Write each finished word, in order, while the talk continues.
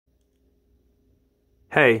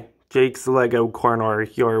Hey, Jake's Lego Corner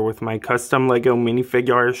here with my custom Lego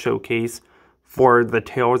minifigure showcase for the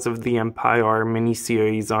Tales of the Empire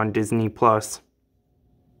miniseries on Disney+.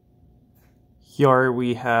 Here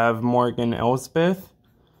we have Morgan Elsbeth,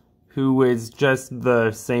 who is just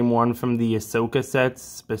the same one from the Ahsoka sets,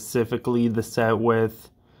 specifically the set with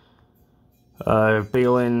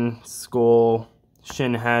Balin, Skull,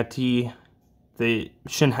 Shin-Hati, the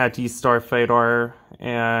Shin-Hati Starfighter,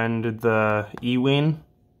 and the E-Wing.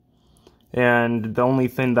 And the only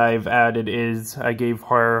thing that I've added is I gave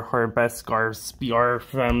her her Beskar spear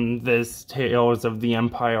from this Tales of the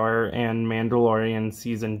Empire and Mandalorian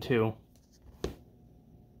Season 2.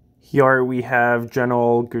 Here we have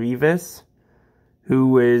General Grievous,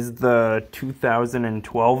 who is the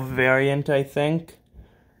 2012 variant, I think.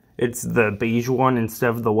 It's the beige one instead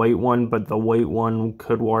of the white one, but the white one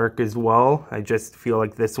could work as well. I just feel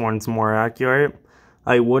like this one's more accurate.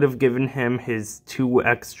 I would have given him his 2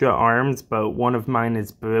 extra arms, but one of mine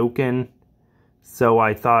is broken. So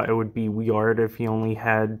I thought it would be weird if he only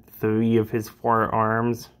had 3 of his 4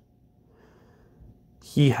 arms.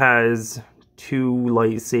 He has 2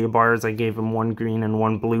 lightsabers. I gave him 1 green and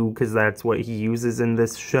 1 blue because that's what he uses in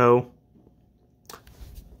this show.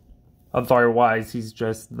 Otherwise, he's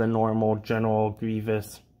just the normal General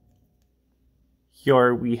Grievous.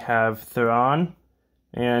 Here we have Thrawn,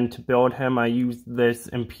 and to build him I used this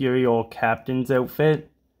Imperial Captain's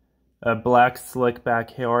outfit. A black slick back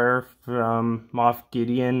hair from Moff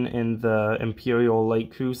Gideon in the Imperial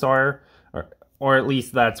Light Cruiser, or at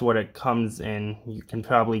least that's what it comes in. You can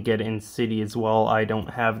probably get it in City as well. I don't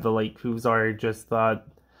have the Light Cruiser, I just thought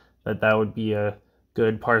that that would be a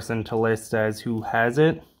good person to list as who has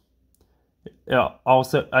it.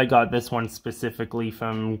 Also, I got this one specifically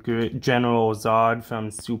from General Zod from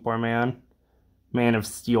Superman. Man of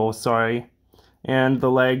Steel, sorry. And the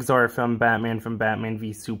legs are from Batman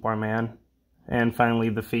v Superman. And finally,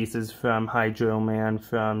 the faces from Hydro Man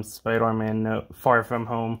from Spider-Man No Far From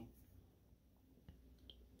Home.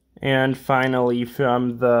 And finally,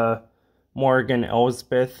 from the Morgan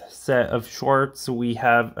Elsbeth set of shorts, we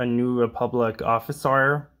have a New Republic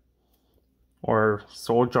officer, or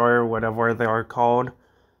soldier, whatever they are called.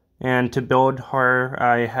 And to build her,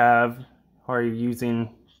 I have her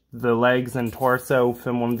using the legs and torso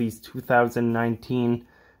from one of these 2019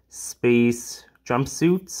 space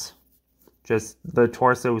jumpsuits. Just the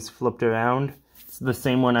torso is flipped around. It's the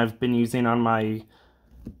same one I've been using on my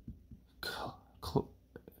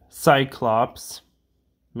Cyclops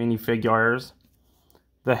minifigures.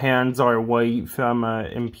 The hands are white from a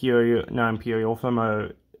from a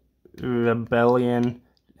Rebellion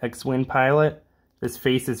X-Wing pilot. This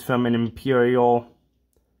face is from an Imperial,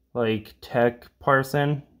 like, tech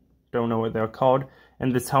person. Don't know what they're called.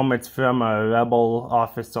 And this helmet's from a Rebel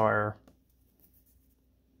officer.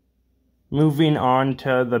 Moving on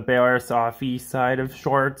to the Barriss Offee side of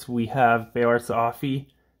shorts, we have Barriss Offee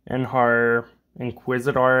in her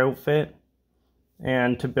Inquisitor outfit.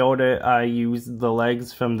 And to build it, I used the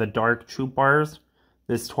legs from the Dark Troopers.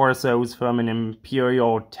 This torso is from an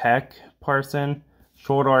Imperial tech person.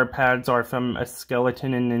 Shoulder pads are from a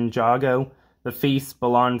skeleton in Ninjago. The face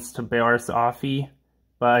belongs to Barriss Offee,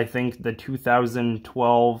 but I think the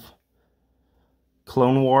 2012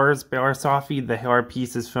 Clone Wars Barriss Offee. The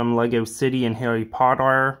hairpiece is from Lego City and Harry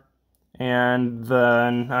Potter. And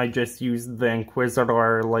then I just used the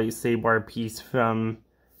Inquisitor lightsaber piece from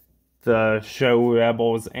the show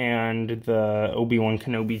Rebels and the Obi-Wan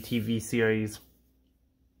Kenobi TV series.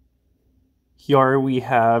 Here we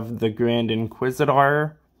have the Grand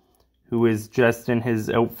Inquisitor, who is just in his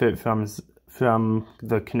outfit from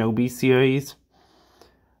the Kenobi series.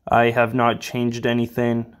 I have not changed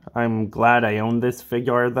anything. I'm glad I own this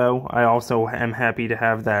figure, though. I also am happy to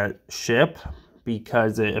have that ship,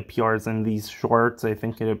 because it appears in these shorts. I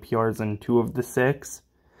think it appears in 2 of the 6.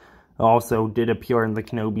 It also did appear in the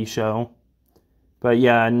Kenobi show. But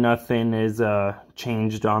yeah, nothing is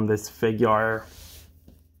changed on this figure.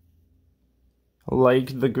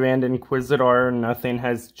 Like the Grand Inquisitor, nothing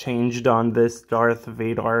has changed on this Darth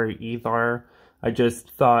Vader either. I just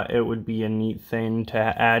thought it would be a neat thing to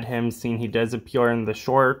add him, seeing he does appear in the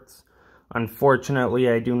shorts. Unfortunately,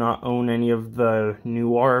 I do not own any of the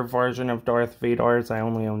newer version of Darth Vader's. I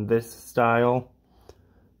only own this style.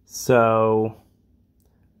 So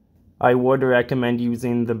I would recommend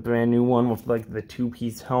using the brand new one with like the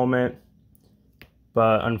 2-piece helmet.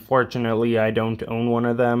 But unfortunately, I don't own one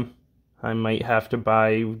of them. I might have to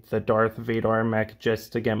buy the Darth Vader mech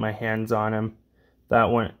just to get my hands on him.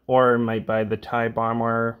 That one, or I might buy the TIE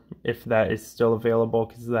Bomber if that is still available,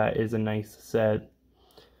 because that is a nice set.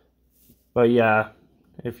 But yeah,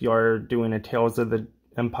 if you're doing a Tales of the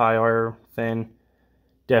Empire, then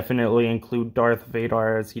definitely include Darth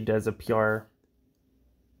Vader as he does appear.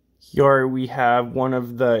 Here we have one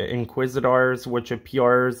of the Inquisitors, which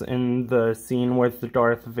appears in the scene with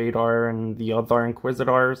Darth Vader and the other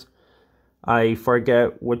Inquisitors. I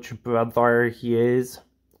forget which brother he is,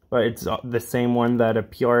 but it's the same one that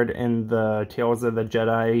appeared in the Tales of the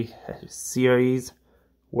Jedi series,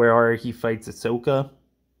 where he fights Ahsoka.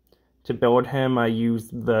 To build him, I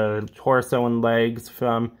used the torso and legs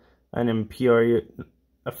from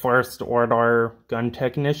a First Order gun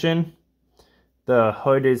technician. The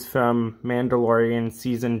hood is from Mandalorian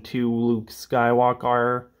Season 2 Luke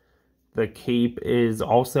Skywalker. The cape is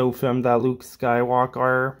also from that Luke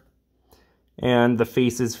Skywalker. And the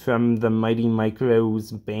face is from the Mighty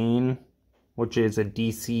Micro's Bane, which is a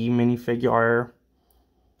DC minifigure.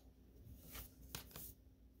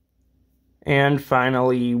 And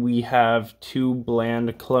finally, we have two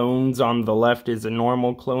bland clones. On the left is a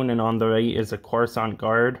normal clone, and on the right is a Coruscant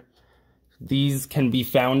Guard. These can be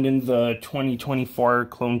found in the 2024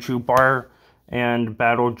 Clone Trooper and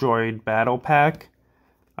Battle Droid Battle Pack.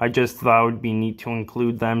 I just thought it would be neat to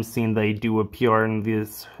include them, seeing they do appear in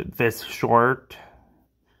this short.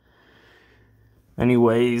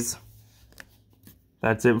 Anyways,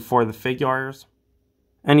 that's it for the figures.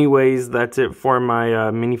 That's it for my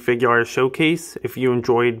minifigure showcase. If you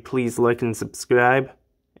enjoyed, please like and subscribe,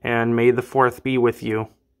 and may the 4th be with you.